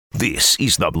This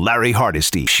is the Larry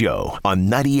Hardesty Show on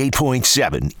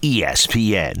 98.7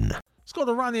 ESPN. Let's go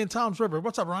to Ronnie in Tom's River.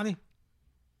 What's up, Ronnie?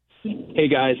 Hey,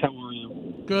 guys. How are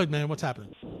you? Good, man. What's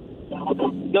happening?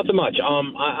 Nothing much.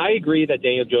 I agree that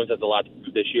Daniel Jones has a lot to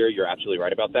prove this year. You're absolutely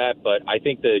right about that. But I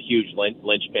think the huge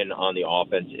linchpin on the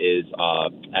offense is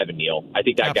Evan Neal. I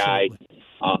think that Absolutely.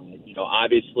 guy,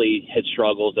 obviously his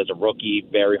struggles as a rookie,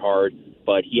 very hard.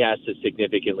 But he has to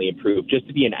significantly improve. Just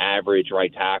to be an average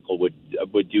right tackle would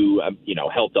do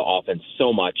help the offense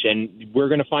so much. And we're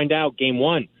going to find out game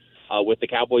one with the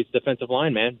Cowboys defensive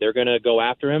line, man. They're going to go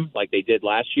after him like they did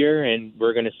last year, and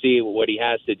we're going to see what he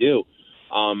has to do.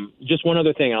 Just one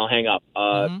other thing, and I'll hang up.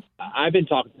 I've been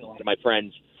talking to a lot of my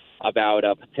friends about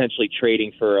potentially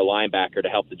trading for a linebacker to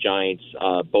help the Giants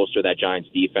bolster that Giants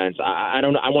defense. I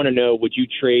want to know, would you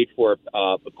trade for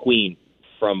a Queen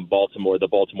from Baltimore, the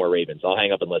Baltimore Ravens? I'll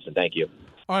hang up and listen. Thank you.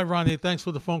 All right, Ronnie, thanks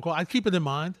for the phone call. I keep it in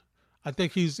mind. I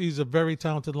think he's a very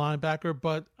talented linebacker,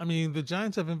 but I mean, the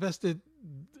Giants have invested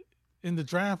in the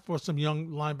draft for some young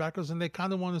linebackers, and they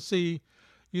kind of want to see,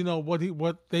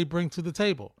 what they bring to the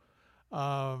table.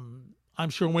 I'm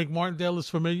sure Wink Martindale is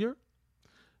familiar,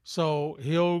 so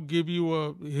he'll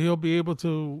be able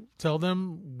to tell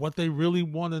them what they really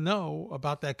want to know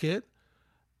about that kid,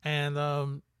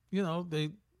 and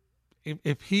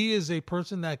If he is a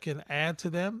person that can add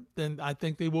to them, then I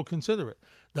think they will consider it.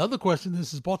 The other question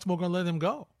is Baltimore going to let him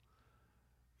go?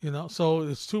 So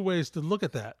it's two ways to look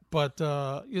at that. But,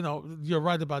 you're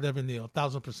right about Evan Neal,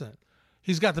 1,000%.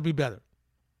 He's got to be better.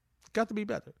 Got to be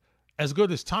better. As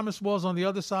good as Thomas was on the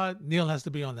other side, Neal has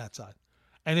to be on that side.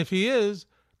 And if he is,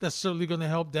 that's certainly going to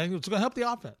help Daniel. It's going to help the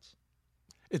offense.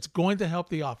 It's going to help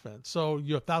the offense. So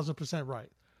you're 1,000%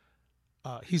 right.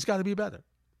 He's got to be better.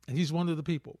 And he's one of the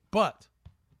people. But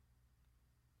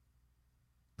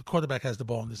the quarterback has the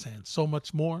ball in his hands so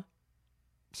much more.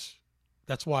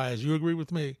 That's why, as you agree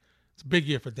with me, it's a big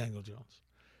year for Daniel Jones.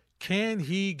 Can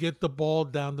he get the ball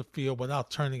down the field without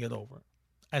turning it over,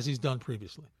 as he's done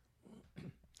previously?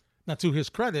 Now, to his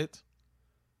credit,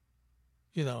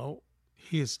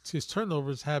 his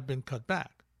turnovers have been cut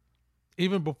back.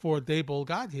 Even before Daboll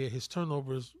got here, his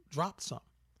turnovers dropped some.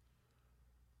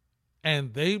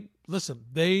 And they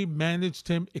managed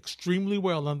him extremely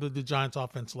well under the Giants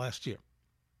offense last year.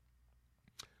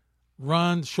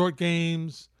 Runs, short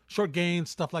gains,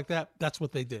 stuff like that. That's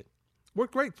what they did.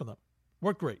 Worked great for them.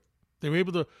 Worked great. They were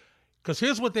able to, because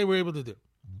here's what they were able to do.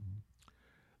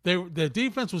 Their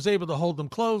defense was able to hold them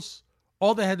close.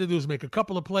 All they had to do was make a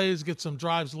couple of plays, get some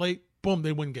drives late. Boom,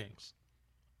 they win games.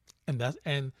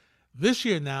 And this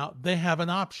year now, they have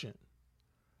an option.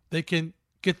 They can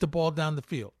get the ball down the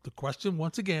field. The question,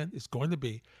 once again, is going to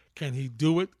be, can he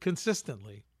do it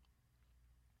consistently?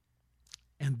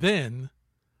 And then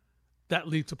that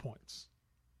leads to points.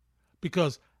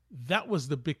 Because that was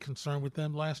the big concern with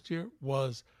them last year,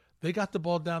 was they got the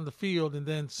ball down the field, and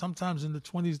then sometimes in the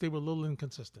 20s they were a little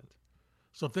inconsistent.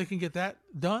 So if they can get that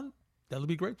done, that'll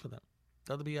be great for them.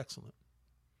 That'll be excellent.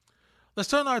 Let's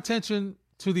turn our attention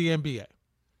to the NBA.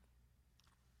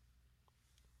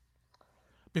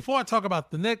 Before I talk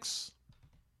about the Knicks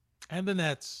and the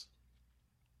Nets,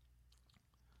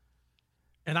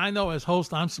 and I know as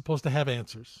host I'm supposed to have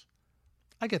answers.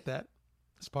 I get that.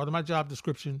 It's part of my job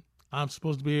description. I'm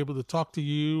supposed to be able to talk to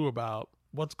you about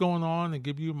what's going on and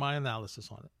give you my analysis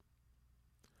on it.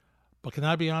 But can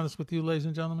I be honest with you, ladies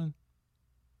and gentlemen?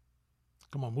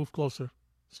 Come on, move closer.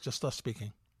 It's just us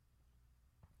speaking.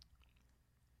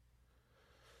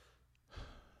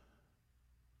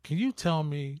 Can you tell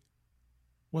me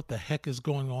what the heck is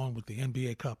going on with the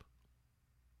NBA Cup?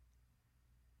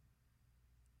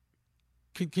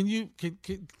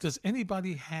 Does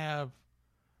anybody have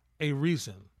a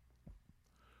reason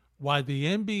why the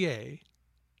NBA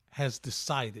has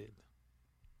decided,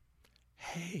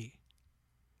 hey,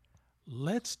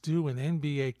 let's do an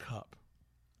NBA Cup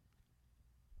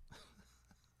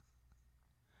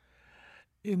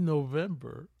in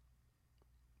November,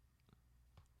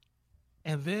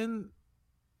 and then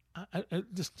it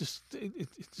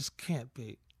just can't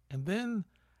be. And then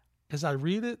as I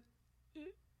read it,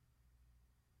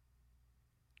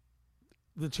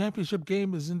 the championship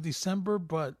game is in December,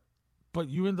 but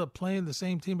you end up playing the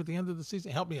same team at the end of the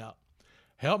season. Help me out.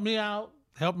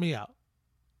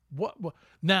 What?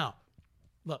 Now,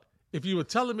 look, if you were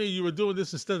telling me you were doing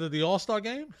this instead of the All-Star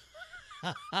game,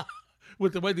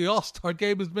 with the way the All-Star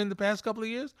game has been the past couple of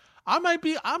years, I might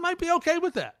be okay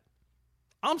with that.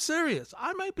 I'm serious.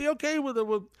 I might be okay with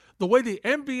the way the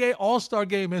NBA All-Star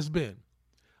game has been.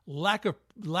 Lack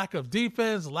of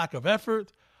defense, lack of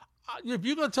effort. If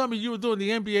you're going to tell me you were doing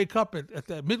the NBA Cup at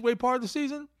the midway part of the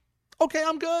season, okay,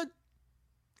 I'm good.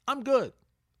 I'm good.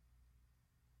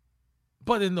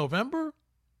 But in November?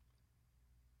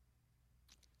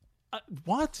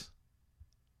 What?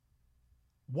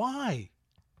 Why?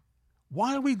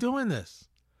 Why are we doing this?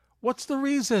 What's the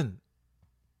reason?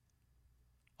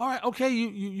 All right, okay,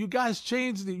 you guys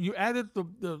changed, you added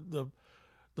the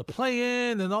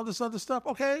play-in and all this other stuff.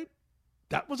 Okay,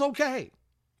 that was okay.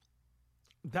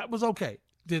 That was okay.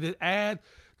 Did it add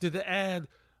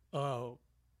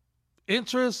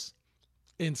interest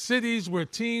in cities where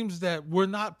teams that were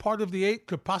not part of the 8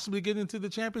 could possibly get into the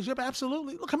championship?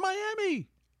 Absolutely. Look at Miami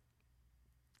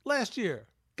last year.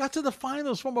 Got to the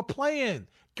finals from a play-in.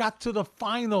 Got to the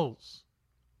finals.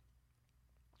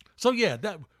 So yeah,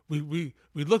 that we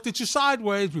looked at you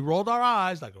sideways. We rolled our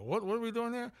eyes like, what are we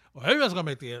doing here? Well, everybody's gonna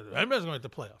make the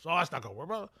playoffs. Oh, that's not gonna work.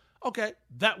 Well, okay,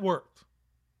 that worked.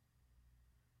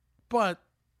 But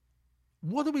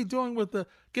what are we doing with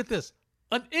get this,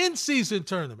 an in-season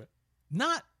tournament,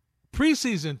 not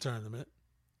preseason tournament,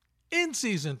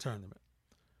 in-season tournament.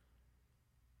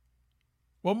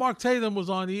 Well, Mark Tatum was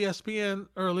on ESPN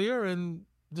earlier and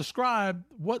described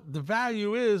what the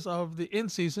value is of the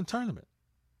in-season tournament.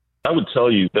 I would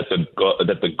tell you that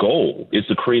the goal is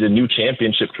to create a new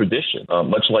championship tradition,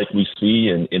 much like we see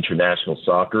in international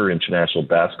soccer, international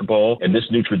basketball. And this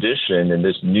new tradition and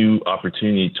this new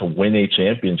opportunity to win a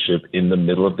championship in the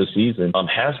middle of the season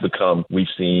has become, we've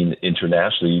seen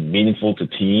internationally, meaningful to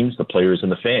teams, the players,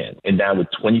 and the fans. And now with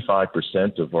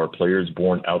 25% of our players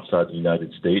born outside the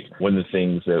United States, one of the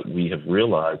things that we have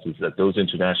realized is that those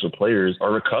international players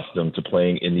are accustomed to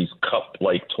playing in these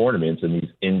cup-like tournaments and these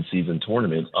in-season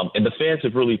tournaments. And the fans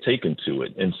have really taken to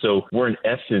it. And so we're in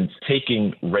essence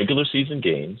taking regular season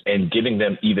games and giving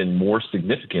them even more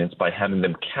significance by having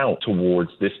them count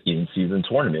towards this in-season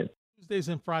tournament. Tuesdays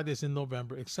and Fridays in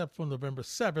November, except for November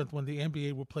 7th when the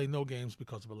NBA will play no games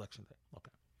because of Election Day.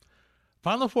 Okay.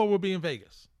 Final Four will be in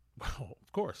Vegas. Well,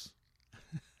 of course.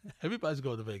 Everybody's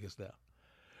going to Vegas now.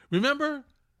 Remember,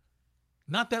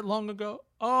 not that long ago,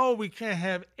 we can't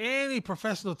have any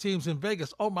professional teams in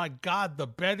Vegas. Oh, my God, the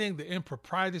betting, the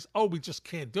improprieties. Oh, we just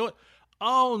can't do it.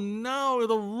 Oh, no,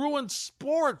 it'll ruin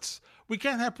sports. We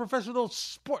can't have professional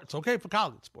sports, okay, for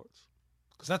college sports,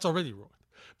 because that's already ruined.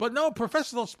 But no,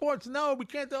 professional sports, no, we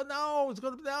can't do it. No, it's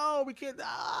going to be, no, we can't.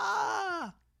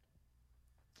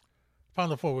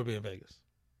 Final Four will be in Vegas.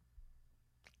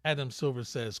 Adam Silver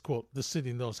says, quote, the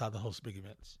city knows how to host big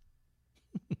events.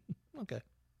 Okay.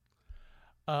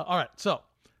 All right, so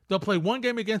they'll play one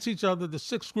game against each other. The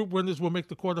 6 group winners will make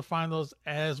the quarterfinals,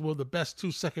 as will the best 2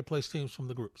 second-place teams from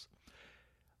the groups.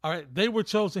 All right, they were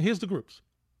chosen. Here's the groups.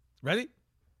 Ready?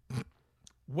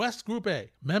 West Group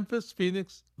A, Memphis,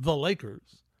 Phoenix, the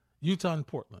Lakers, Utah, and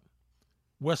Portland.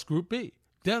 West Group B,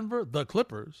 Denver, the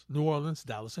Clippers, New Orleans,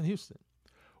 Dallas, and Houston.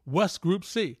 West Group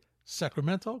C,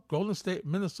 Sacramento, Golden State,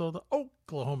 Minnesota,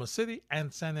 Oklahoma City,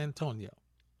 and San Antonio.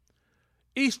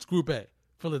 East Group A,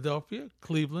 Philadelphia,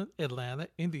 Cleveland, Atlanta,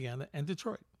 Indiana, and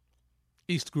Detroit.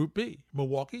 East Group B,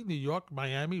 Milwaukee, New York,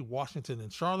 Miami, Washington,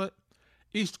 and Charlotte.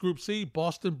 East Group C,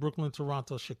 Boston, Brooklyn,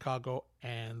 Toronto, Chicago,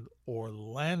 and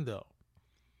Orlando.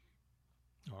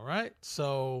 All right,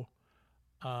 so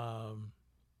I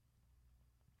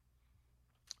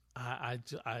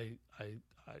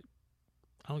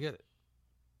don't get it.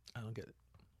 I don't get it.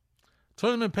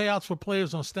 Tournament payouts for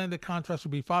players on standard contracts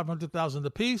will be $500,000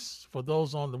 apiece for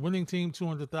those on the winning team,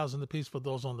 $200,000 apiece for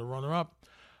those on the runner-up,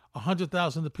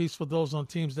 $100,000 apiece for those on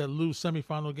teams that lose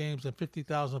semifinal games, and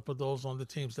 $50,000 for those on the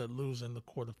teams that lose in the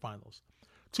quarterfinals.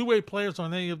 Two-way players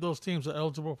on any of those teams are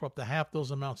eligible for up to half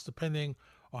those amounts, depending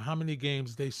on how many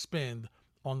games they spend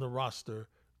on the roster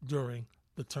during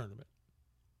the tournament.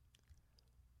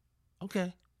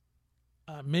 Okay.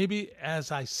 Maybe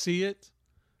as I see it,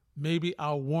 maybe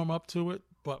I'll warm up to it,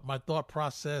 but my thought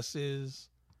process is,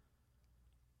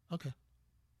 okay.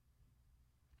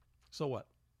 So what?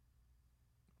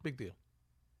 Big deal.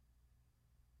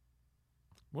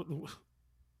 What?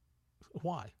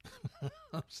 Why?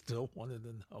 I'm still wanting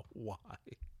to know why.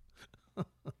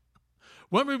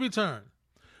 When we return,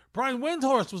 Brian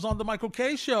Windhurst was on the Michael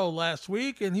Kay Show last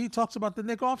week, and he talks about the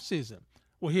Knicks offseason.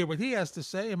 We'll hear what he has to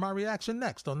say and my reaction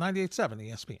next on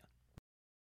 98.7 ESPN.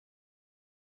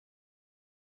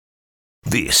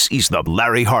 This is the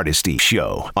Larry Hardesty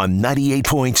Show on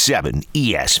 98.7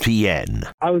 ESPN.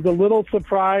 I was a little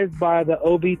surprised by the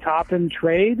Obi Toppin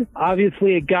trade.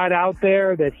 Obviously, it got out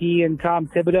there that he and Tom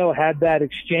Thibodeau had that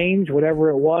exchange, whatever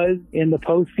it was, in the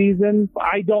postseason.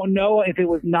 I don't know if it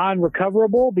was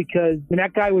non-recoverable because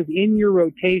that guy was in your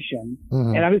rotation.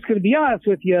 Mm-hmm. And I'm just going to be honest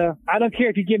with you. I don't care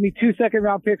if you give me 2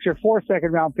 second-round picks or 4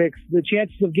 second-round picks. The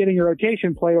chances of getting a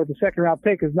rotation player with a second-round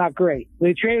pick is not great.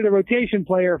 They traded a rotation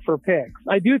player for picks.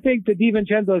 I do think the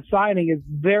DiVincenzo signing is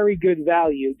very good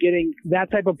value. Getting that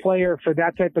type of player for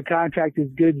that type of contract is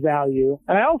good value.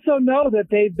 And I also know that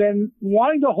they've been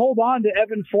wanting to hold on to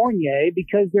Evan Fournier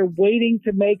because they're waiting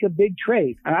to make a big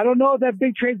trade. And I don't know if that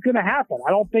big trade's going to happen.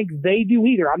 I don't think they do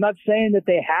either. I'm not saying that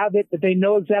they have it, that they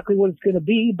know exactly what it's going to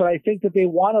be, but I think that they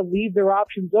want to leave their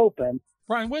options open.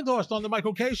 Brian Windhurst on the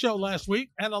Michael Kay Show last week,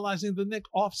 analyzing the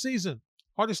Knicks offseason.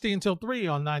 Hardesty until 3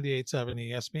 on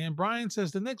 98.7 ESPN. Brian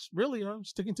says the Knicks really are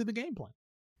sticking to the game plan.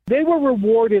 They were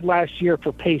rewarded last year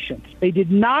for patience. They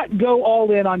did not go all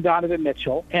in on Donovan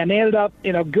Mitchell, and they ended up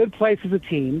in a good place as a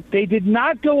team. They did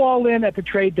not go all in at the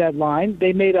trade deadline.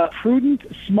 They made a prudent,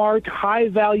 smart,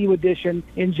 high-value addition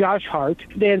in Josh Hart.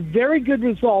 They had very good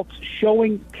results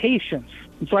showing patience.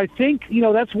 And so I think,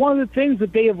 that's one of the things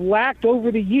that they have lacked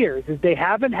over the years is they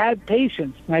haven't had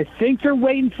patience. And I think they're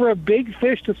waiting for a big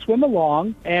fish to swim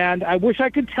along. And I wish I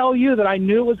could tell you that I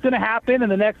knew it was going to happen in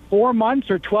the next 4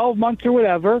 months or 12 months or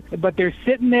whatever. But they're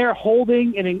sitting there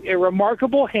holding a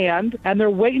remarkable hand, and they're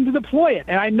waiting to deploy it.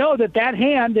 And I know that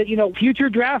hand, that, future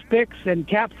draft picks and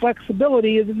cap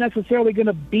flexibility isn't necessarily going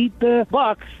to beat the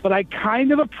Bucks. But I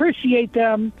kind of appreciate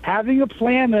them having a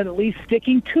plan and at least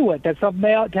sticking to it. That's something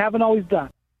they haven't always done.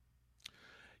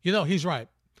 He's right.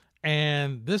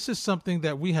 And this is something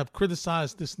that we have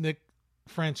criticized this Knicks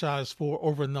franchise for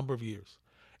over a number of years.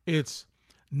 It's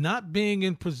not being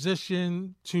in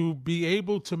position to be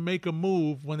able to make a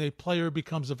move when a player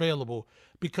becomes available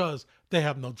because they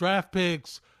have no draft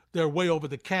picks, they're way over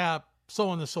the cap, so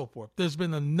on and so forth. There's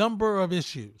been a number of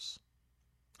issues,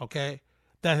 okay,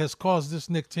 that has caused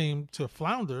this Knicks team to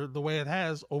flounder the way it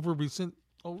has over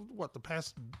the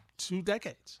past 2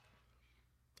 decades.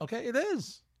 Okay, it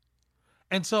is.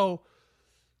 And so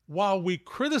while we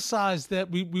criticize that,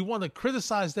 we want to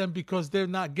criticize them because they're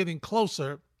not getting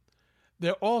closer,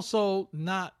 they're also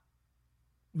not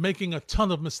making a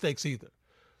ton of mistakes either.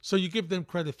 So you give them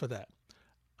credit for that.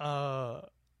 I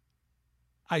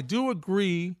do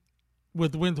agree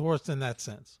with Windhurst in that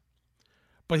sense.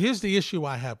 But here's the issue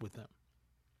I have with them.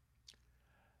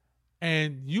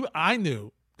 And I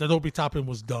knew that Obi Toppin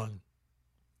was done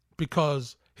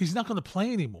because he's not going to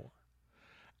play anymore.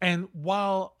 And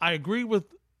while I agree with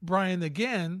Brian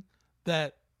again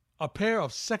that a pair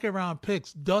of second-round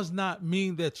picks does not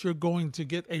mean that you're going to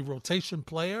get a rotation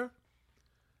player,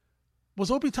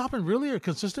 was Obi Toppin really a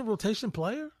consistent rotation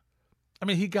player? I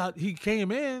mean, he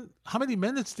came in. How many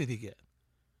minutes did he get?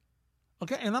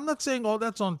 Okay, and I'm not saying all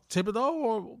that's on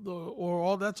Thibodeau or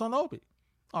all that's on Obi.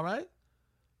 All right,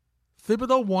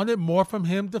 Thibodeau wanted more from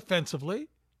him defensively.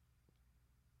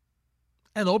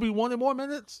 And Obi wanted more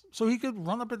minutes so he could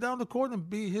run up and down the court and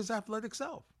be his athletic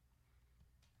self.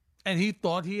 And he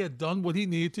thought he had done what he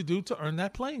needed to do to earn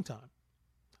that playing time.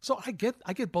 So I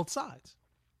get both sides.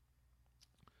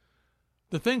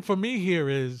 The thing for me here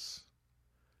is,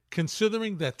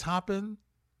 considering that Toppin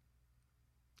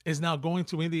is now going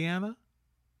to Indiana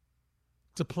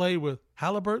to play with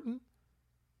Halliburton,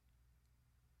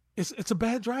 it's a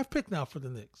bad draft pick now for the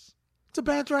Knicks. It's a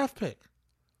bad draft pick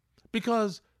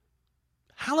because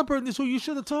Halliburton is who you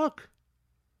should have took.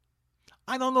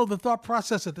 I don't know the thought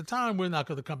process at the time. We're not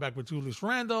going to come back with Julius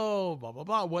Randle, blah, blah,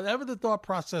 blah. Whatever the thought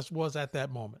process was at that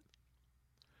moment.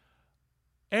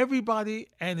 Everybody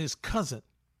and his cousin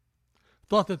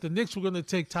thought that the Knicks were going to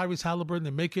take Tyrese Halliburton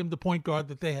and make him the point guard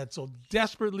that they had so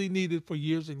desperately needed for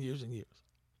years and years and years.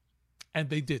 And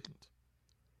they didn't.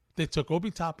 They took Obi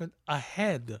Toppin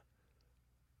ahead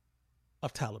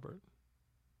of Halliburton.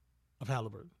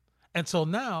 And so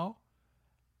now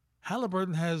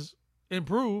Halliburton has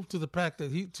improved to the fact that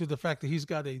he's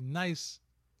got a nice,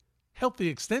 healthy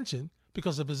extension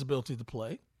because of his ability to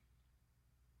play.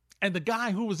 And the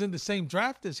guy who was in the same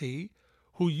draft as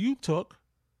who you took,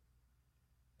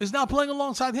 is now playing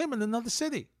alongside him in another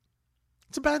city.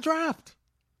 It's a bad draft.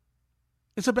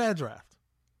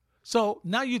 So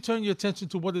now you turn your attention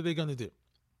to what are they going to do?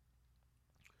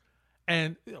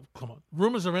 And come on,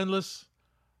 rumors are endless.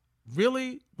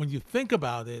 Really, when you think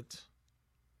about it,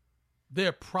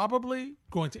 they're probably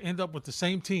going to end up with the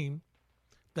same team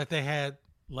that they had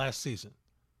last season.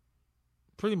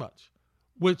 Pretty much.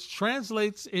 Which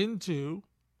translates into,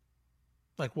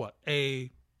 like what,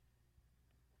 a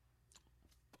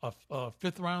a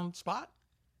fifth round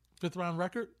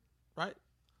record, right?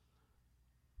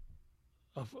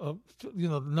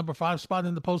 The number 5 spot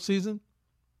in the postseason,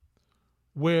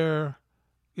 where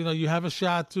you have a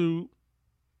shot to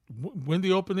win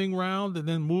the opening round and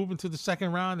then move into the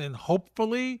second round and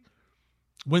hopefully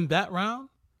win that round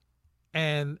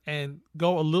and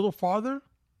go a little farther.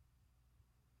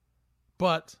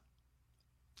 But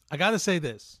I got to say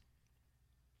this.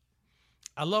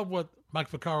 I love what Mike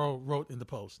Vaccaro wrote in the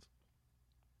Post.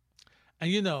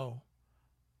 And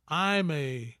I'm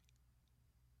a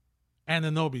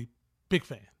Anunoby big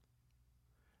fan.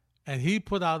 And he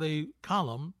put out a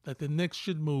column that the Knicks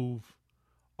should move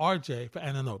RJ for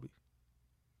Anunoby.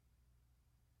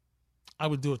 I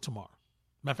would do it tomorrow.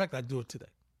 Matter of fact, I'd do it today.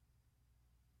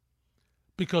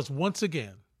 Because once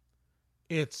again,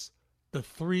 it's the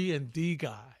 3-and-D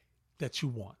guy that you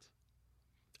want.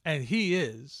 And he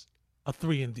is a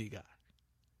 3-and-D guy.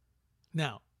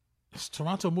 Now, is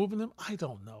Toronto moving him? I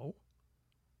don't know.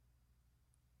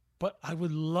 But I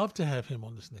would love to have him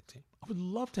on this Knicks team. I would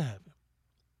love to have him.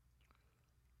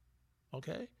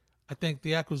 Okay? I think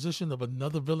the acquisition of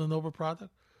another Villanova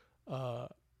product,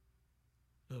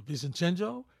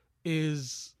 DiVincenzo,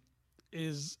 is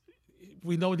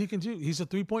we know what he can do. He's a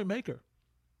 3-point maker.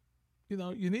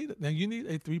 You need it. Now you need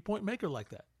a 3-point maker like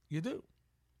that. You do.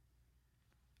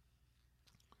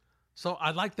 So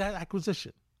I like that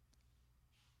acquisition.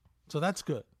 So that's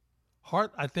good.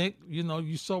 Hart, I think,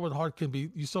 you saw what Hart can be.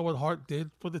 You saw what Hart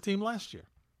did for the team last year.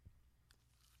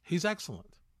 He's excellent.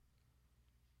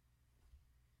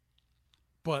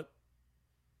 But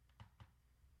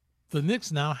the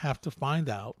Knicks now have to find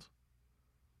out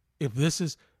if this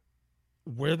is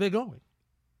where they're going.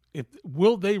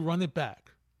 Will they run it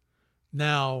back?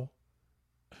 Now,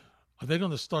 are they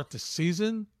going to start the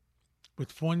season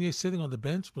with Fournier sitting on the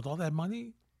bench with all that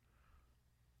money?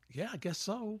 Yeah, I guess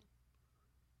so.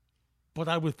 But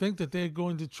I would think that they're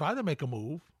going to try to make a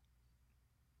move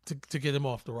to get him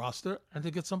off the roster and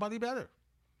to get somebody better.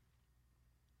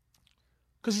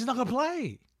 Because he's not going to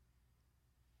play.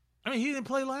 I mean, he didn't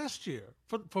play last year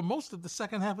for most of the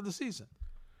second half of the season.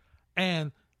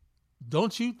 And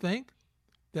don't you think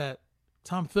that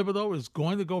Tom Thibodeau is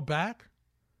going to go back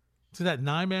to that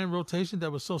 9-man rotation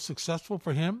that was so successful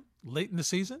for him late in the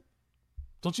season?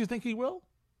 Don't you think he will?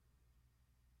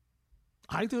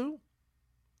 I do.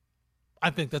 I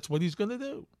think that's what he's going to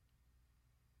do.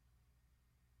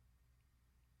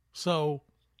 So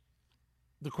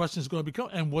the question is going to become,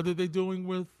 and what are they doing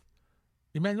with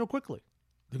Emmanuel Quickly?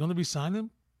 They're going to be signing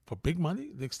him for big money,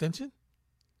 the extension?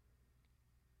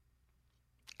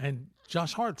 And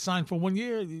Josh Hart signed for 1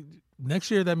 year. Next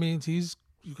year, that means you're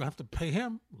going to have to pay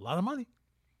him a lot of money.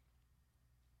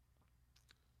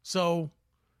 So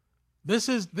this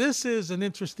is an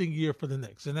interesting year for the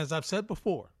Knicks. And as I've said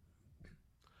before,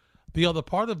 the other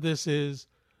part of this is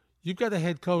you've got a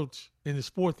head coach in his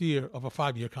 4th year of a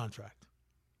 5-year contract.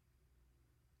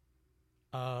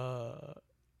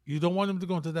 You don't want him to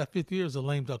go into that 5th year as a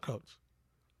lame duck coach.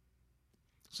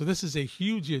 So this is a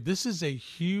huge year. This is a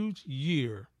huge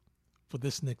year for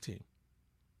this Knicks team.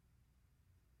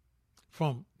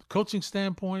 From the coaching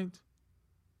standpoint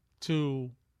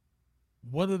to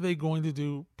what are they going to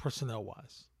do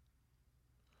personnel-wise?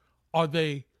 Are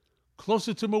they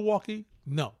closer to Milwaukee?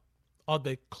 No. Are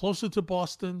they closer to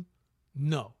Boston?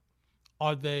 No.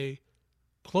 Are they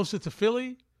closer to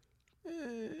Philly?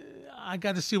 I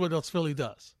got to see what else Philly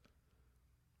does.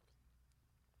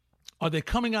 Are they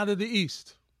coming out of the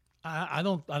East? I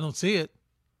don't see it.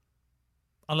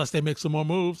 Unless they make some more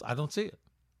moves, I don't see it.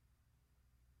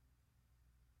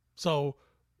 So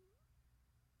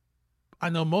I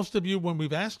know most of you, when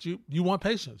we've asked you, you want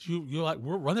patience. You're like,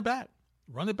 we're run it back.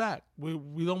 Run it back.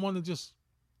 We don't want to just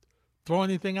throw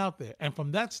anything out there. And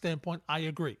from that standpoint, I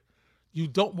agree. You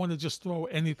don't want to just throw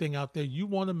anything out there. You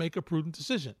want to make a prudent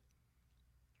decision.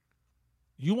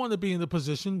 You want to be in the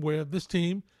position where this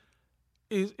team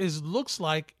looks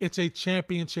like it's a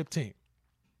championship team.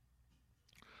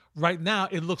 Right now,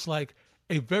 it looks like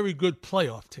a very good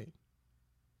playoff team.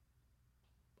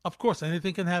 Of course,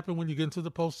 anything can happen when you get into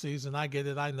the postseason. I get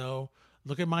it. I know.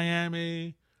 Look at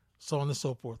Miami, so on and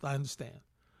so forth. I understand.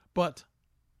 But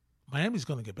Miami's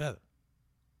going to get better.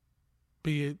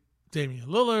 Be it Damian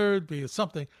Lillard, be it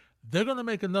something. They're going to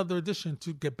make another addition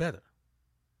to get better.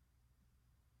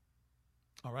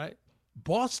 All right?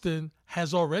 Boston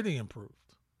has already improved.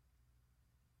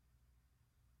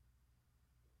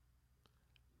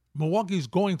 Milwaukee's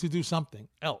going to do something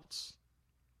else.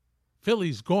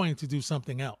 Philly's going to do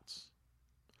something else.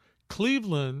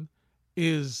 Cleveland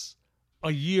is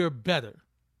a year better,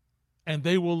 and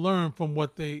they will learn from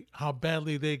how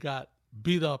badly they got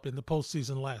beat up in the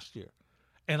postseason last year.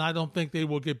 And I don't think they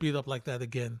will get beat up like that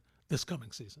again this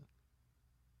coming season.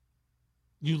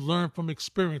 You learn from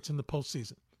experience in the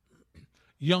postseason.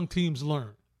 Young teams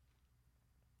learn.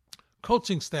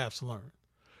 Coaching staffs learn.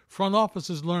 Front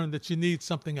offices learn that you need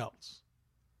something else.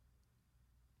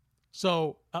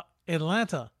 So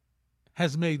Atlanta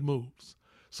has made moves.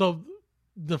 So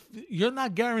you're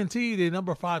not guaranteed a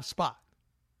number 5 spot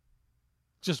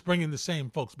just bringing the same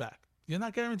folks back. You're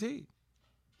not guaranteed.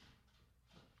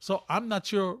 So I'm not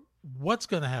sure what's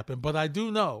going to happen, but I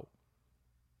do know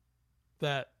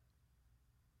that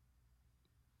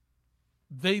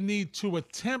they need to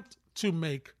attempt to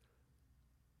make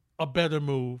a better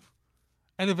move.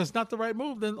 And if it's not the right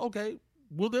move, then okay,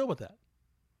 we'll deal with that.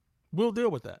 We'll deal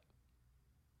with that.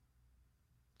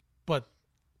 But,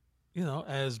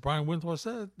 as Brian Windhurst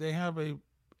said, they have an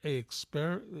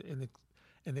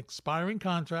expiring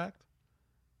contract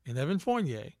in Evan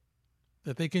Fournier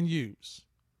that they can use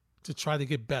to try to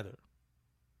get better.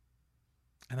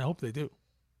 And I hope they do.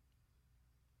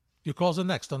 Your calls are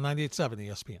next on 98.7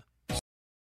 ESPN.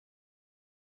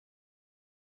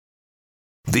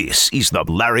 This is the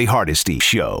Larry Hardesty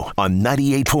Show on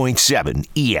 98.7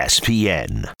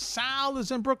 ESPN. Sal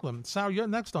is in Brooklyn. Sal, you're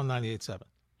next on 98.7.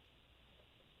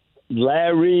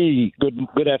 Larry,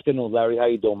 good afternoon, Larry. How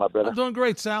you doing, my brother? I'm doing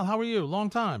great, Sal. How are you? Long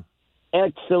time.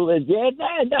 Excellent. Yeah,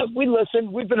 we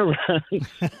listen. We've been around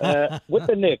with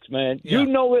the Knicks, man. Yeah. You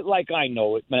know it like I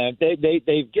know it, man.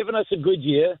 They've given us a good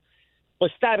year,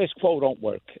 but status quo don't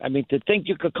work. I mean, to think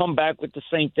you could come back with the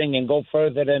same thing and go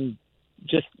further than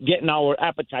just getting our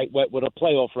appetite wet with a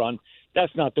playoff run,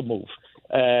 that's not the move.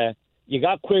 You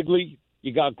got Quigley,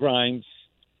 you got Grimes,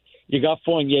 you got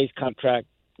Fournier's contract,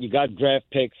 you got draft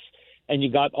picks, and you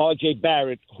got R.J.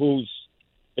 Barrett, who's,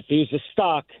 if he's a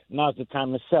stock, now's the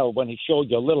time to sell when he showed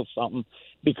you a little something,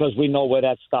 because we know where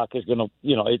that stock is going to,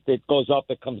 it goes up,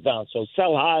 it comes down. So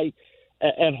sell high,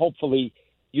 and hopefully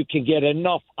you can get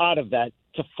enough out of that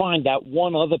to find that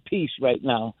one other piece right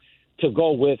now to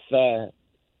go with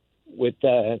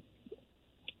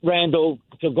Randall,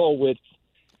 to go with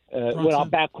our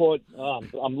backcourt.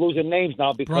 I'm losing names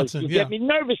now because Brunson, you get me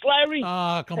nervous, Larry.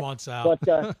 Come on, Sal.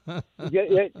 But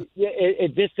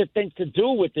it's just the thing to do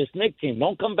with this Knicks team.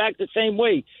 Don't come back the same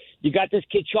way. You got this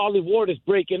kid, Charlie Waters,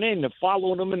 breaking in. They're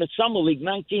following him in the summer league,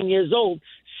 19 years old,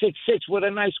 6'6", with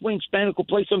a nice wingspan who can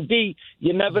play some D.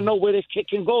 You never know where this kid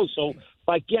can go. So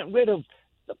by getting rid of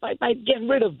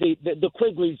the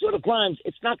Quigleys or the Grimes,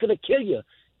 it's not going to kill you.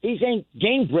 These ain't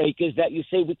game breakers that you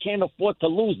say we can't afford to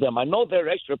lose them. I know they're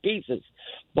extra pieces,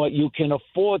 but you can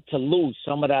afford to lose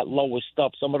some of that lower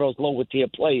stuff, some of those lower tier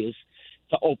players,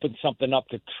 to open something up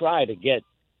to try to get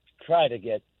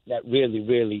that really,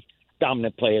 really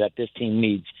dominant player that this team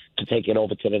needs to take it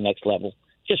over to the next level.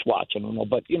 Just watching them,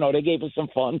 but they gave us some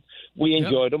fun. We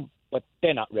enjoyed them, but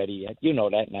they're not ready yet. You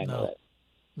know that, and I know that.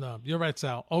 No, you're right,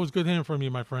 Sal. Always good hearing from you,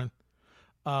 my friend.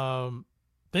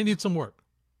 They need some work.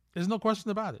 There's no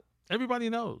question about it. Everybody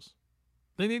knows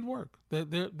they need work.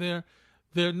 They're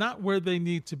not where they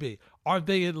need to be. Are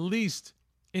they at least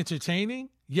entertaining?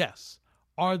 Yes.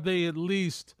 Are they at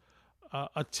least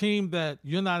a team that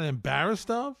you're not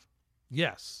embarrassed of?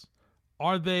 Yes.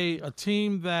 Are they a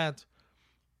team that,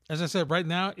 as I said, right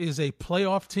now is a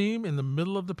playoff team in the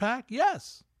middle of the pack?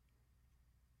 Yes.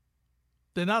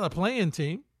 They're not a play-in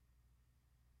team.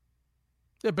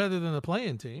 They're better than a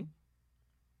play-in team.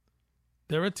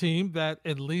 They're a team that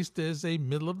at least is a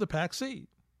middle-of-the-pack seed.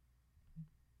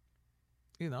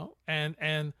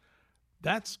 And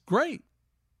that's great.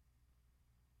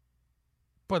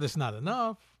 But it's not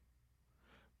enough.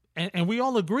 And we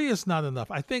all agree it's not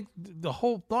enough. I think the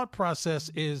whole thought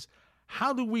process is,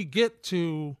 how do we get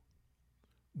to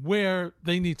where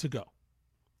they need to go?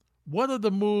 What are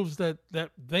the moves that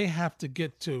they have to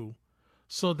get to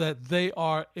so that they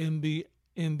are in the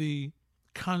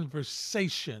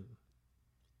conversation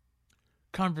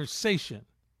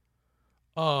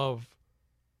of,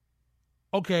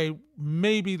 okay,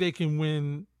 maybe they can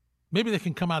win, maybe they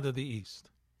can come out of the East.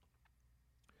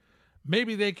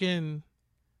 Maybe they can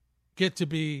get to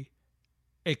be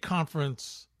a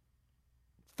conference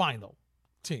final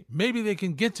team. Maybe they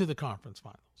can get to the conference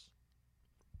finals.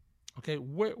 Okay,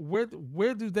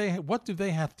 what do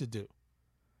they have to do?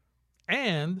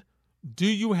 And do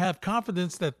you have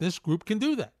confidence that this group can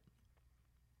do that?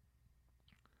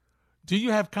 Do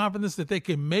you have confidence that they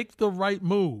can make the right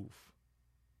move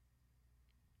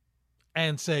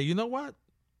and say, you know what?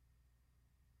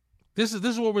 This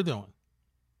is what we're doing.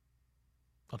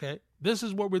 Okay? This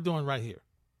is what we're doing right here.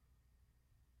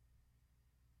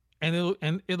 And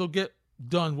it'll get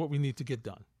done what we need to get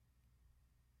done.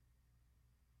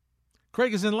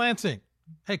 Craig is in Lansing.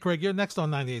 Hey, Craig, you're next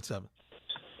on 98.7.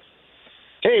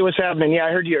 Hey, what's happening? Yeah,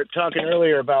 I heard you talking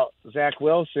earlier about Zach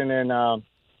Wilson, and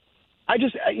I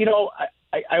just,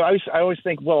 I always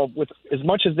think, well, with as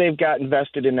much as they've got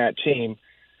invested in that team,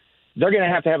 they're going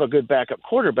to have a good backup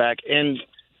quarterback. And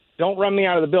don't run me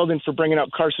out of the building for bringing up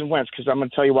Carson Wentz, because I'm going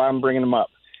to tell you why I'm bringing him up.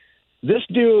 This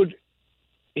dude,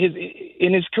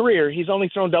 in his career, he's only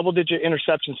thrown double-digit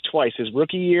interceptions twice, his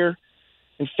rookie year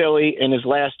in Philly and his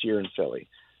last year in Philly.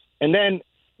 And then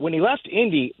when he left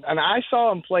Indy, and I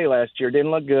saw him play last year,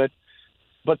 didn't look good.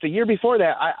 But the year before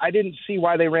that, I didn't see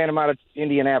why they ran him out of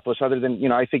Indianapolis, other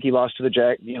than, I think he lost to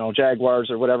the Jaguars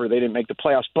or whatever. They didn't make the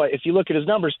playoffs. But if you look at his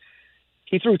numbers,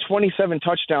 he threw 27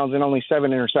 touchdowns and only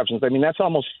 7 interceptions. I mean, that's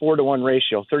almost 4-to-1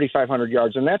 ratio, 3,500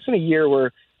 yards. And that's in a year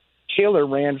where Taylor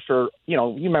ran for, you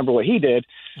remember what he did.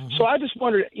 Mm-hmm. So I just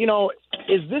wondered,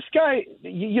 is this guy,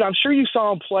 I'm sure you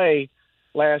saw him play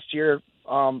last year.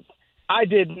 I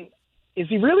didn't. Is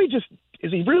he really just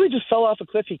fell off a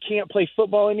cliff? He can't play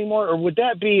football anymore? Or would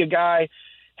that be a guy,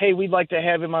 hey, we'd like to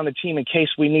have him on the team in case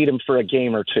we need him for a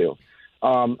game or two?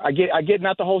 I get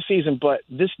not the whole season, but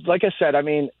this, like I said, I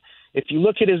mean, if you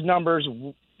look at his numbers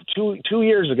 2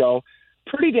 years ago,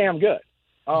 pretty damn good.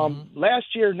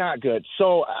 Last year, not good.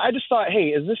 So I just thought, hey,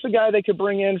 is this a guy they could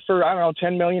bring in for, I don't know,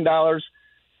 $10 million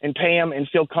and pay him and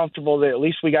feel comfortable that at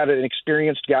least we got an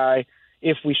experienced guy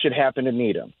if we should happen to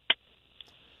need him?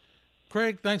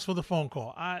 Craig, thanks for the phone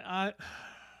call. I'm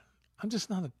just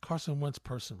not a Carson Wentz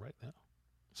person right now.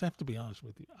 So I have to be honest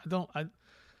with you.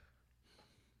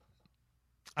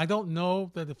 I don't know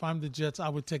that if I'm the Jets, I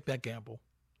would take that gamble.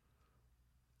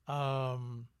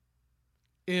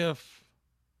 If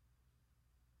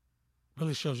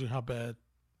really shows you how bad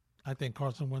I think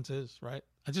Carson Wentz is, right?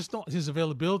 I just don't. His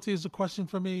availability is a question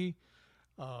for me.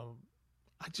 I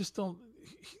just don't.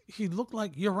 He looked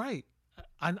like, you're right.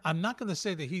 I'm not going to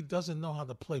say that he doesn't know how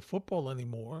to play football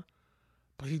anymore,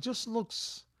 but he just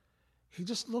looked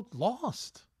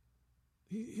lost.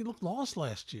 He looked lost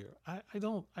last year. I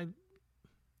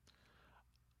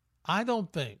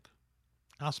don't think,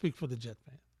 I'll speak for the Jet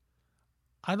fan.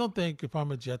 I don't think if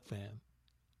I'm a Jet fan,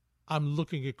 I'm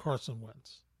looking at Carson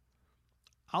Wentz.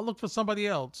 I'll look for somebody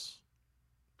else.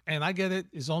 And I get it,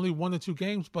 it's only 1 or 2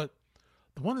 games, but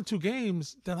the 1 or 2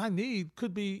 games that I need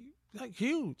could be like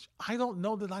huge. I don't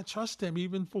know that I trust him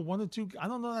even for 1 or 2. I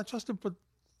don't know that I trust him for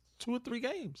 2 or 3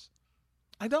 games.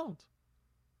 I don't.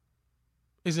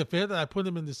 Is it fair that I put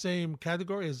him in the same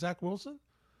category as Zach Wilson?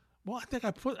 Well, I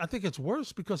think it's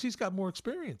worse because he's got more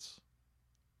experience.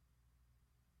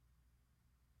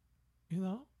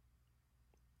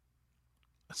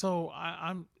 So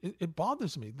it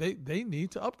bothers me. They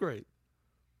need to upgrade.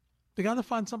 They got to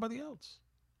find somebody else.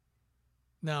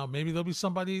 Now, maybe there'll be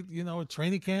somebody, at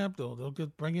training camp, they'll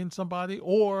bring in somebody,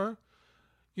 or,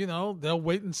 they'll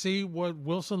wait and see what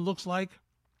Wilson looks like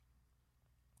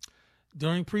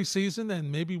during preseason,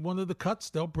 and maybe one of the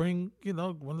cuts, they'll bring,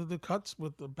 one of the cuts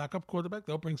with the backup quarterback,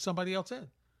 they'll bring somebody else in.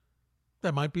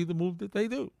 That might be the move that they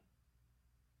do.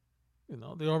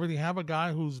 They already have a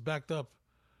guy who's backed up,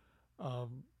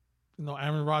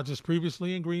 Aaron Rodgers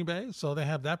previously in Green Bay, so they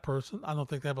have that person. I don't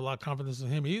think they have a lot of confidence in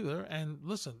him either. And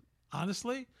listen,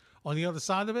 honestly, on the other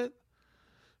side of it,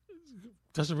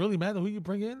 doesn't really matter who you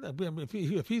bring in.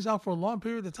 If he's out for a long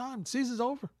period of time, the season's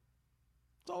over.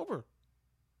 It's over.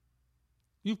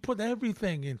 You've put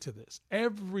everything into this,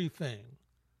 everything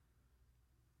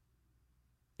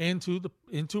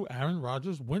into Aaron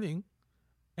Rodgers winning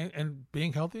and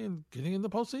being healthy and getting in the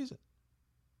postseason.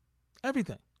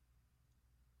 Everything.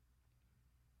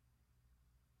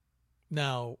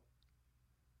 Now,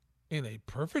 in a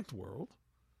perfect world,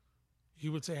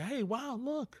 you would say, hey, wow,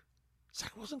 look,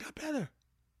 Zach Wilson got better.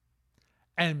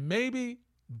 And maybe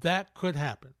that could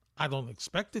happen. I don't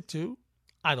expect it to.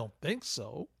 I don't think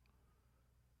so.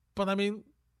 But, I mean,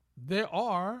 there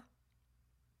are,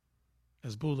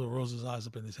 as Buddha rolls his eyes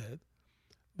up in his head,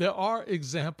 there are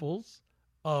examples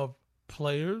of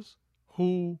players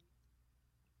who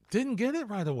didn't get it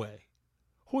right away,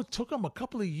 who it took them a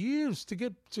couple of years to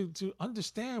get to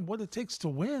understand what it takes to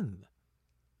win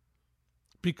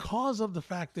because of the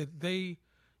fact that they,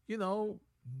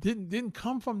 didn't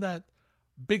come from that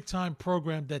big-time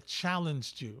program that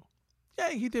challenged you. Yeah,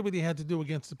 he did what he had to do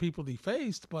against the people he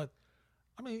faced, but,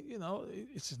 I mean,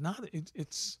 it's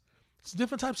a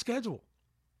different type of schedule.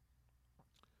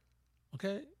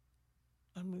 Okay?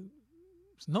 I mean,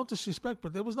 it's no disrespect,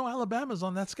 but there was no Alabamas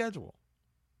on that schedule.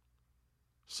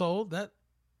 So that,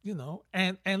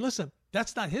 and listen,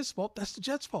 that's not his fault. That's the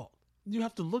Jets' fault. You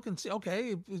have to look and see,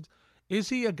 okay, is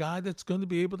he a guy that's going to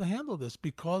be able to handle this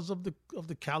because of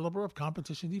the caliber of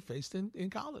competition he faced in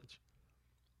college?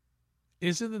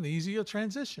 Is it an easier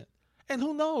transition? And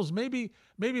who knows? Maybe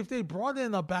if they brought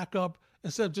in a backup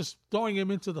instead of just throwing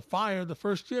him into the fire the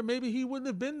first year, maybe he wouldn't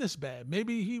have been this bad.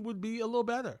 Maybe he would be a little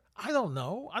better. I don't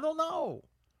know.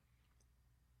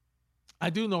 I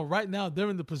do know right now they're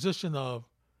in the position of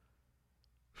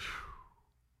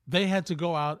they had to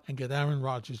go out and get Aaron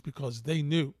Rodgers because they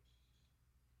knew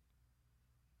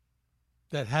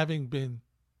that having been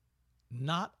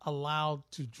not allowed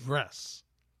to dress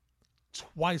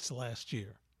twice last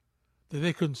year, that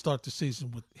they couldn't start the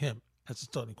season with him as a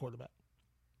starting quarterback.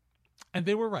 And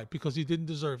they were right because he didn't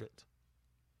deserve it.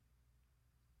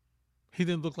 He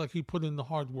didn't look like he put in the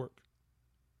hard work.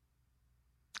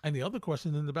 And the other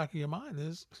question in the back of your mind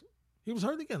is, he was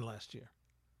hurt again last year.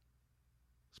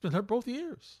 He's been hurt both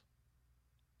years.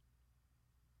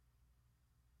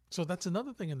 So that's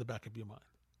another thing in the back of your mind.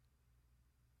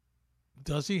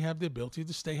 Does he have the ability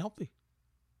to stay healthy?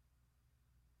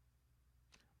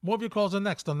 More of your calls are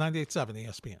next on 98.7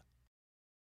 ESPN.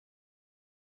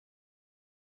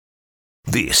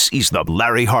 This is the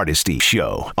Larry Hardesty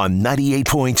Show on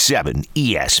 98.7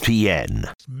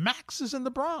 ESPN. Max is in the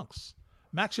Bronx.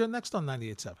 Max, you're next on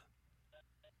 98.7.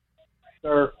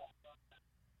 Sir,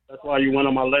 that's why you're one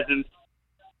of my legends.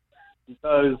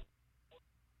 Because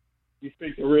you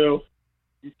speak the real.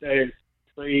 You say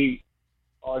trade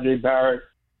R.J. Barrett,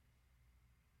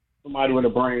 somebody with a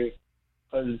brain.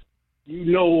 Because you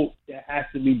know that has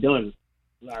to be done,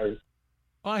 Larry.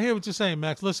 I hear what you're saying,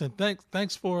 Max. Listen,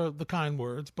 thanks for the kind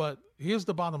words, but here's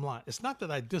the bottom line. It's not that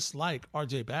I dislike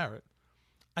R.J. Barrett.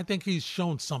 I think he's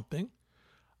shown something.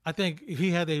 I think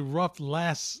he had a rough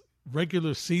last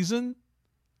regular season,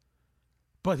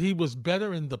 but he was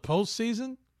better in the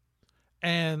postseason.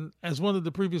 And as one of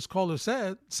the previous callers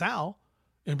said, Sal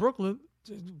in Brooklyn,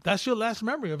 that's your last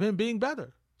memory of him being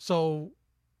better. So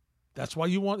that's why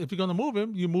if you're going to move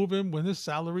him, you move him when his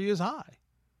salary is high.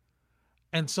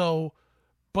 And so,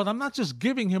 but I'm not just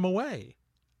giving him away,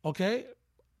 okay?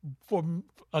 For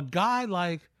a guy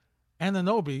like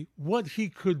Anunoby, what he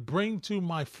could bring to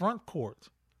my front court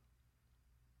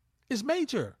is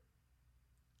major.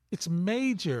 It's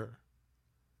major.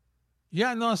 Yeah,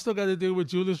 I know I still got to deal with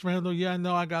Julius Randle. Yeah, I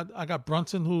know I got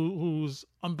Brunson, who's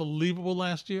unbelievable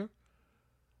last year,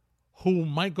 who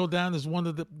might go down as will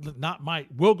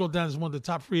go down as one of the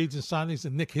top free agent signings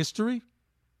in Knicks history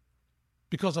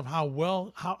because of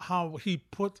how he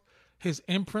put his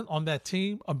imprint on that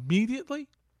team immediately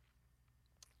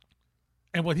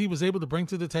and what he was able to bring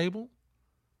to the table,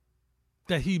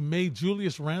 that he made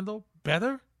Julius Randle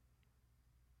better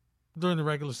during the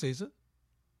regular season.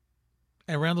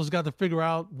 And Randall's got to figure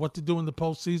out what to do in the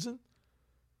postseason.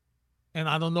 And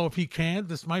I don't know if he can.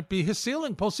 This might be his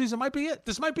ceiling. Postseason might be it.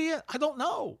 This might be it. I don't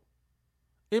know.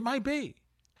 It might be.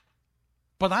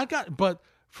 But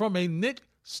from a Knicks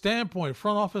standpoint,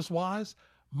 front office wise,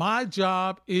 my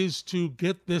job is to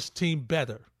get this team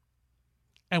better.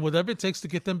 And whatever it takes to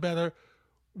get them better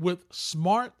with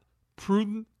smart,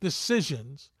 prudent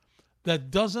decisions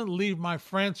that doesn't leave my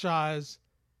franchise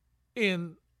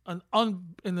in an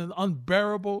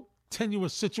unbearable,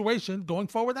 tenuous situation going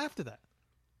forward after that.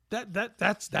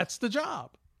 That's the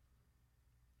job.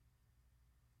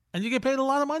 And you get paid a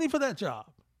lot of money for that job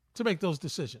to make those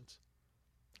decisions.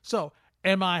 So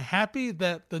am I happy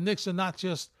that the Knicks are not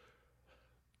just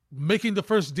making the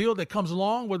first deal that comes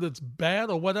along, whether it's bad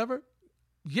or whatever?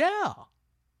 Yeah,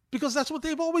 because that's what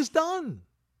they've always done.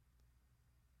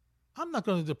 I'm not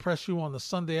going to depress you on a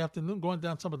Sunday afternoon going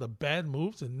down some of the bad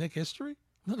moves in Knicks history.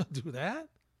 I'm not going to do that.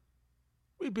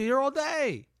 We'd be here all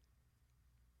day.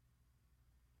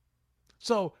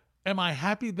 So am I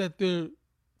happy that they're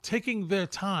taking their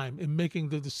time in making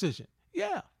the decision?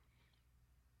 Yeah.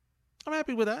 I'm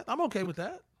happy with that. I'm okay with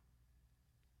that.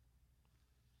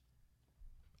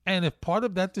 And if part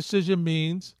of that decision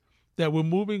means that we're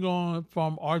moving on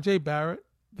from R.J. Barrett,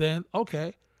 then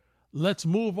okay, let's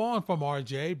move on from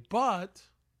R.J., but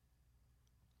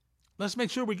let's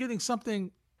make sure we're getting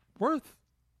something worth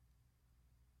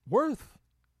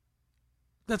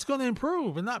that's going to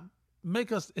improve and not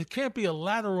make us, it can't be a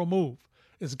lateral move.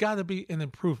 It's got to be an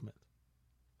improvement.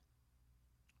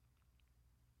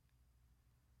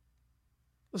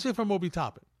 Let's hear from Obi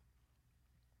Toppin.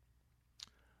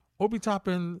 Obi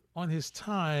Toppin on his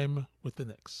time with the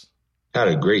Knicks. Had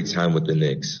a great time with the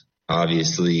Knicks.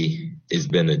 Obviously, it's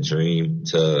been a dream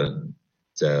to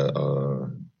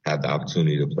have the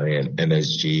opportunity to play in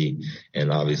MSG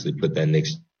and obviously put that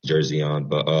Knicks jersey on.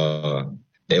 But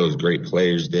there was great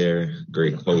players there,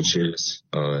 great coaches.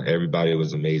 Everybody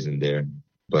was amazing there.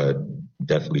 But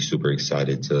definitely super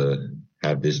excited to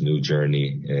have this new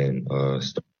journey and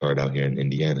start out here in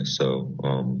Indiana. So,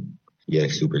 yeah,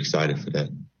 super excited for that.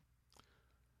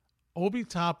 Obi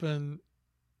Toppin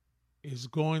is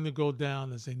going to go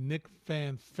down as a Knick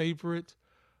fan favorite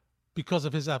because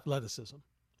of his athleticism.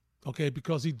 Okay,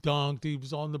 because he dunked, he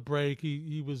was on the break,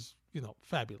 he was,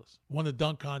 fabulous. Won a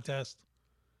dunk contest.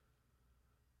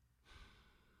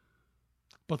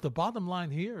 But the bottom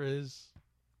line here is,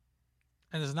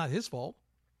 and it's not his fault,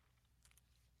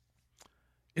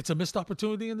 it's a missed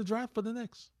opportunity in the draft for the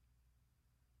Knicks.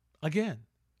 Again,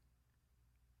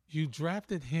 you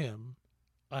drafted him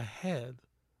ahead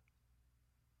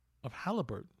of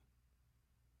Halliburton,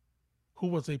 who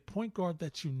was a point guard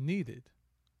that you needed.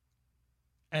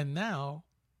 And now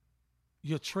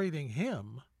you're trading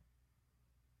him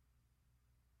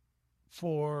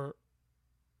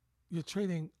you're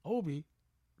trading Obi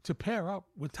to pair up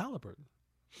with Halliburton.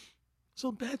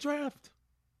 So bad draft.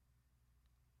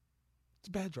 It's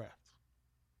a bad draft.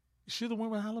 You should have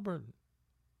went with Halliburton.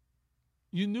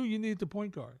 You knew you needed the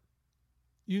point guard.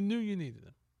 You knew you needed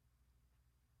him.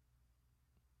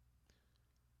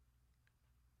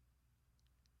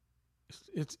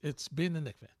 It's being a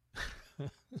Knicks fan.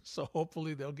 So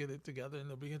hopefully they'll get it together, and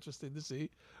it'll be interesting to see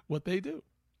what they do.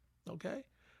 Okay?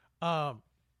 Let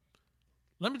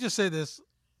me just say this.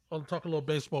 I'll talk a little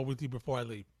baseball with you before I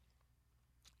leave.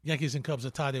 Yankees and Cubs are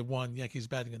tied at 1. Yankees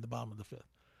batting in the bottom of the 5th.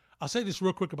 I'll say this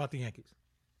real quick about the Yankees.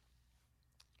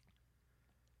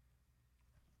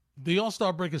 The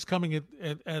All-Star break is coming at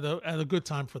a good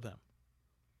time for them.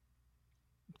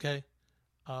 Okay?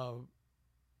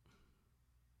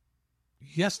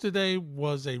 Yesterday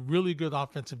was a really good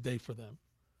offensive day for them.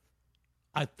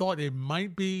 I thought it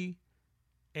might be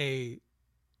a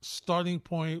starting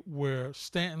point where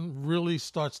Stanton really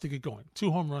starts to get going.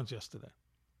 2 home runs yesterday.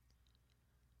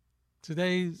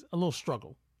 Today's a little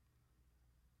struggle.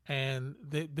 And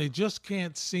they just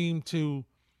can't seem to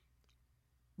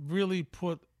really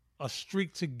put a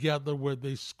streak together where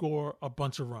they score a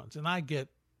bunch of runs. And I get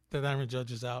that Aaron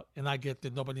Judge is out, and I get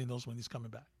that nobody knows when he's coming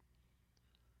back.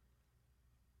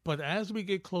 But as we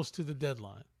get close to the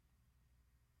deadline,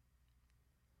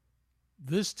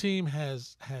 this team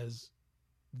has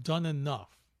done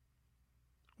enough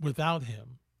without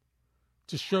him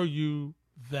to show you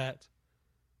that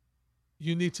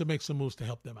you need to make some moves to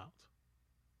help them out.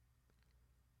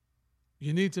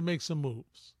 You need to make some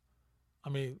moves. I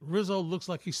mean, Rizzo looks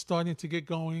like he's starting to get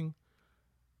going.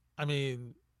 I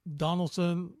mean,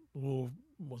 Donaldson, who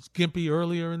was gimpy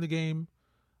earlier in the game,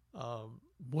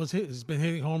 has been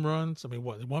hitting home runs. I mean,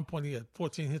 at one point he had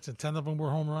 14 hits and 10 of them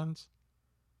were home runs.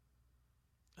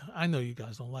 I know you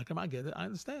guys don't like him. I get it. I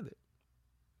understand it.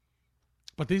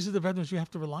 But these are the veterans you have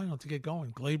to rely on to get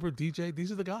going. Glaber, DJ,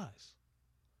 these are the guys.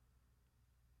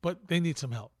 But they need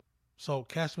some help. So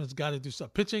Cashman's got to do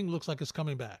something. Pitching looks like it's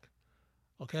coming back.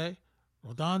 Okay?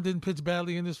 Rodon didn't pitch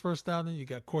badly in his first outing. You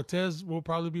got Cortez will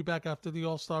probably be back after the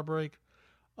All-Star break.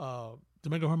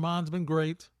 Domingo Germán's been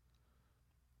great.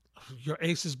 Your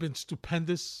ace has been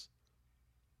stupendous.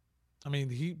 I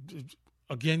mean, he,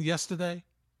 again yesterday,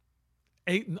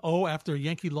 8-0 after a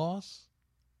Yankee loss.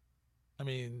 I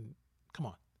mean, come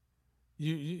on.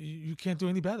 You can't do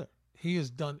any better. He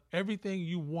has done everything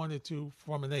you wanted to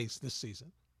from an ace this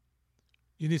season.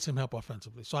 You need some help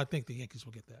offensively. So I think the Yankees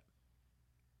will get that.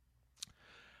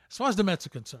 As far as the Mets are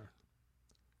concerned,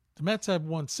 the Mets have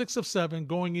won 6 of 7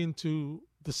 going into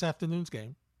this afternoon's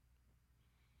game,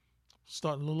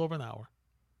 starting a little over an hour.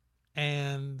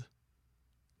 And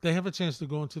they have a chance to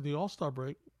go into the All-Star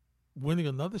break winning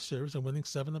another series and winning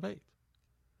 7 of 8.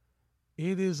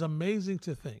 It is amazing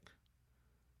to think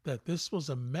that this was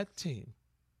a Met team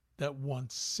that won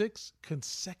 6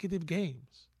 consecutive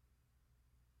games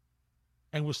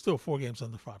and was still 4 games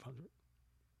under 500.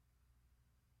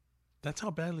 That's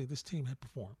how badly this team had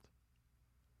performed.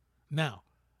 Now,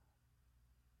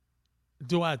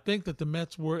 do I think that the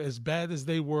Mets were as bad as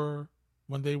they were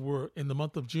when they were in the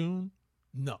month of June?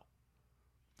 No.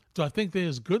 Do I think they're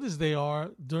as good as they are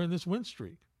during this win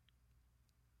streak?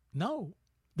 No.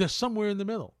 They're somewhere in the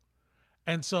middle.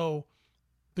 And so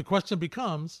the question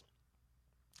becomes,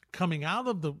 coming out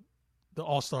of the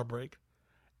All-Star break,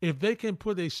 if they can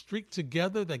put a streak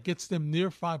together that gets them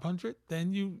near 500,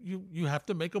 then you have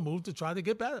to make a move to try to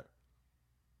get better.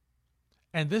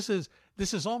 And this is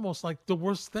almost like the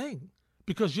worst thing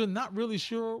because you're not really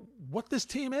sure what this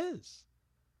team is.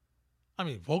 I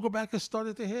mean, Vogelback has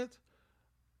started to hit.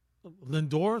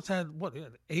 Lindor's had,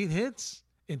 8 hits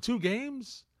in 2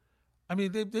 games? I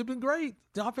mean, they've been great.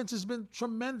 The offense has been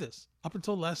tremendous up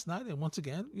until last night. And once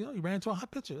again, he ran into a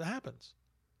hot pitcher. That happens.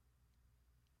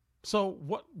 So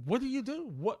what do you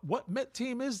do? What Met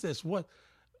team is this? What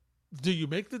do you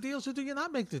make the deals or do you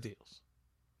not make the deals?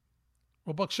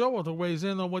 Well, Buck Showalter weighs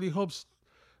in on what he hopes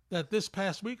that this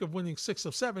past week of winning 6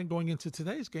 of 7 going into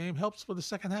today's game helps for the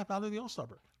second half out of the All-Star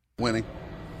break. Winning.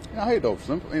 I hate those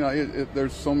simple.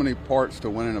 There's so many parts to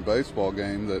winning a baseball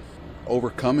game that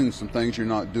overcoming some things you're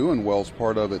not doing well is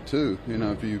part of it too.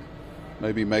 If you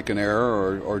maybe make an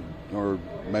error or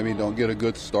maybe don't get a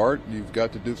good start, you've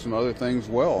got to do some other things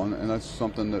well, and that's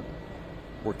something that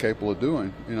we're capable of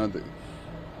doing.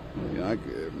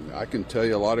 I can tell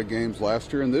you a lot of games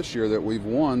last year and this year that we've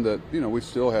won that we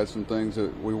still had some things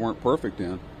that we weren't perfect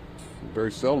in.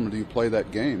 Very seldom do you play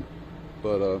that game,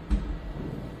 but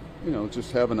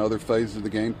just having other phases of the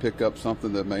game pick up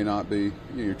something that may not be.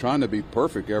 You're trying to be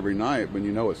perfect every night, but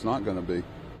it's not going to be.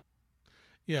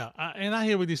 Yeah, and I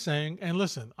hear what he's saying. And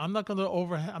listen, I'm not going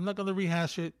to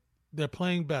rehash it. They're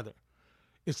playing better.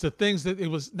 It's the things that it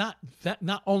was not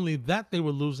only that they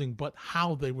were losing, but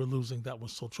how they were losing that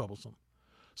was so troublesome.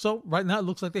 So right now it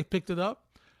looks like they picked it up.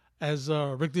 As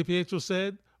Rick DiPietro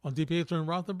said on DiPietro and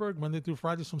Rothenberg, Monday through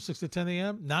Fridays from 6 to 10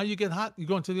 a.m. Now you get hot, you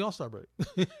go into the All-Star break.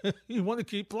 You want to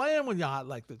keep playing when you're hot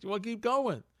like this. You want to keep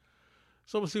going.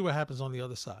 So we'll see what happens on the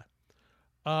other side.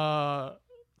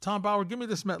 Tom Bauer, give me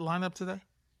this Met lineup today.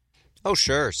 Oh,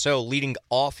 sure. So leading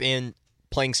off in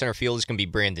playing center field is going to be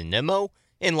Brandon Nimmo.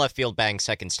 In left field, batting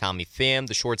second's Tommy Pham.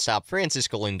 The shortstop,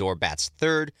 Francisco Lindor, bats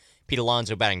third. Pete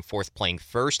Alonso batting fourth, playing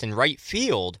first. In right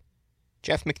field,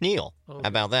 Jeff McNeil. How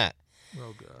about that?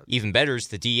 Oh, God. Even better is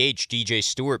the DH, DJ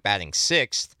Stewart, batting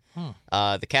sixth.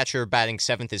 The catcher batting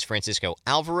seventh is Francisco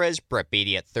Alvarez. Brett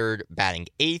Beatty at third, batting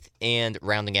eighth. And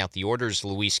rounding out the orders,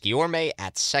 Luis Guillorme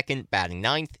at second, batting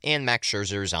ninth. And Max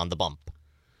Scherzer's on the bump.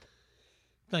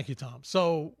 Thank you, Tom.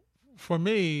 So, for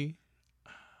me,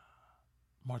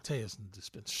 Marte has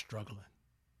just been struggling.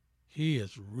 He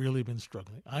has really been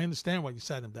struggling. I understand why you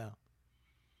sat him down.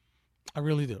 I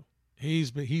really do.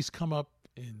 He's come up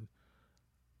in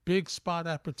big spot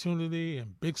opportunity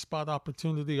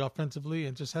offensively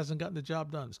and just hasn't gotten the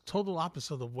job done. It's total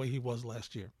opposite of the way he was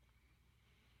last year.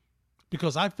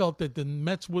 Because I felt that the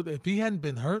Mets would, if he hadn't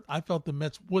been hurt, I felt the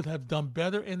Mets would have done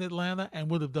better in Atlanta and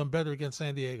would have done better against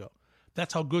San Diego.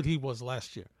 That's how good he was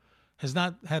last year. Has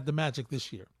not had the magic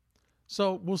this year.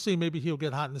 So we'll see. Maybe he'll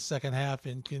get hot in the second half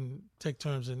and can take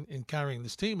turns in carrying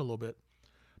this team a little bit,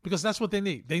 because that's what they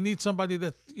need. They need somebody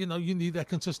that, you need that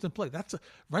consistent play.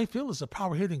 Right field is a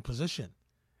power hitting position,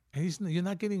 and you're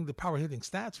not getting the power hitting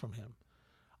stats from him.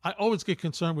 I always get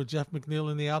concerned with Jeff McNeil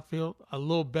in the outfield, a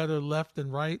little better left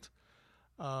than right.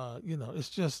 They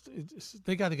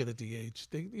got to get a DH.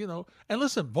 And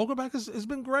listen, Vogelbach has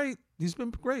been great. He's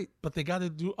been great, but they got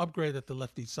to upgrade at the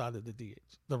lefty side of the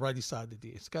DH, the righty side of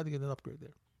the DH. Got to get an upgrade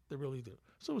there. They really do.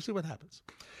 So we'll see what happens.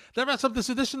 That wraps up this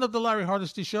edition of the Larry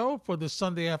Hardesty Show for this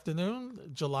Sunday afternoon,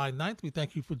 July 9th. We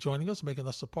thank you for joining us, making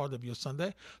us a part of your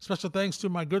Sunday. Special thanks to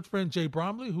my good friend Jay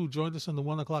Bromley, who joined us in the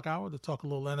 1 o'clock hour to talk a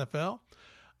little NFL.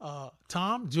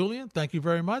 Tom, Julian, thank you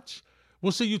very much.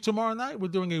 We'll see you tomorrow night. We're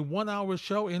doing a 1-hour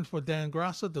show in for Dan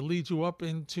Grassa to lead you up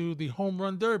into the Home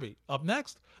Run Derby. Up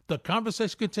next, the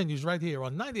conversation continues right here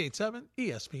on 98.7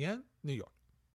 ESPN New York.